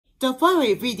The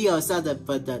following videos are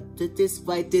this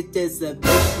why this is a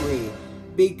mystery.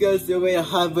 Because we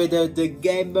have the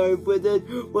gamer with it,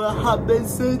 what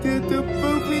happens to the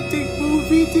movie to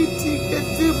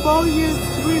the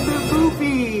volumes with the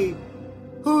movie.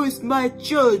 Who's my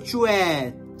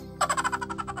children?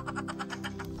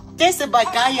 This is my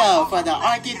guy for the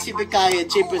RTTV guy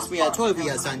Jeepers Me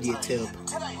videos on YouTube.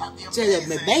 It's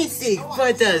amazing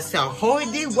for the whole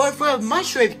new world for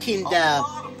Mushroom Kingdom.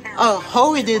 Oh,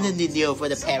 hold it in the new for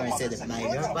the parents and the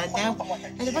minor right now.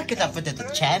 And look it up for the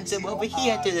chance over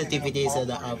here to the DVDs of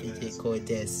the RPT called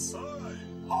this.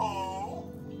 Oh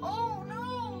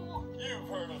no! You've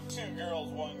heard of 2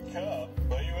 girls, 1 cup,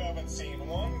 but you haven't seen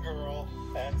 1 girl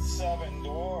and 7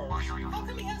 dwarfs. How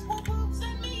come he has more boobs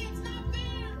than me? It's not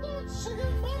fair! Look, sugar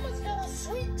mama's got a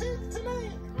sweet tooth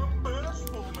tonight. I'm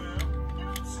bashful, man.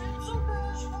 You seem so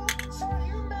bashful. So are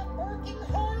you not working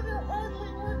hard or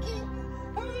hardly working?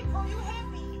 What do they call you,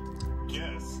 happy?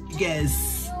 Yes.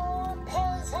 Yes.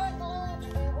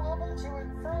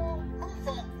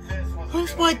 Who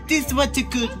thought this was a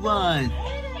good one?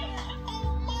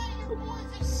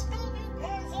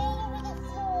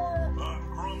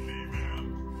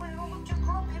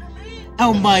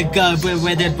 Oh my god, we're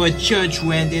ready for church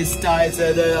when it starts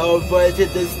and over to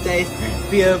the stage,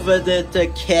 feel for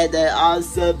the kid and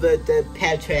also for the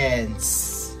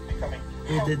patrons.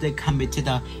 They're coming to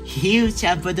the huge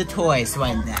app for the toys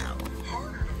right now.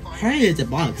 Heard the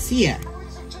box here.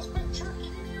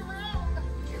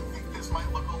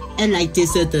 And like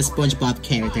this is the SpongeBob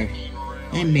character.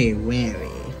 And me weary.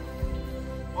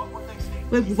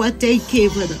 But what they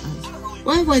gave for the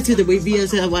why was to the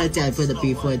reviews I want that for the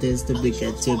before this to be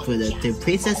get to for the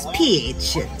Princess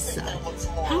Peach and so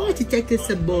how would you take this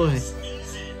some more?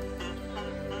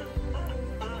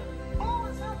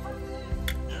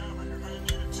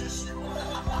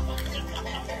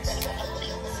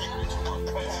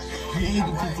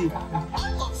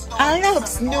 I love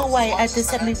Snow White at the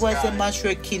 71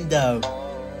 Mushroom Kingdom.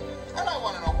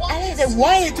 I don't know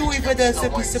why you do it for the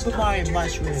Super Mario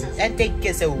Mushroom and think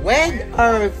it's a win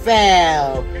or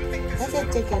fail. I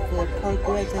think it's a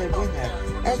progress winner.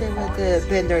 I don't want the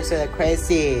vendors are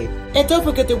crazy. And don't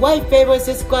forget to like, favorite,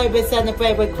 subscribe, and sign up for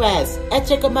favorite class. And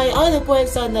check out my other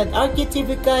points on the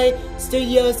RTTV Guide,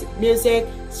 studios, music,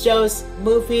 shows,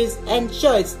 movies, and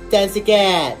shorts. Thanks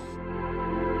again.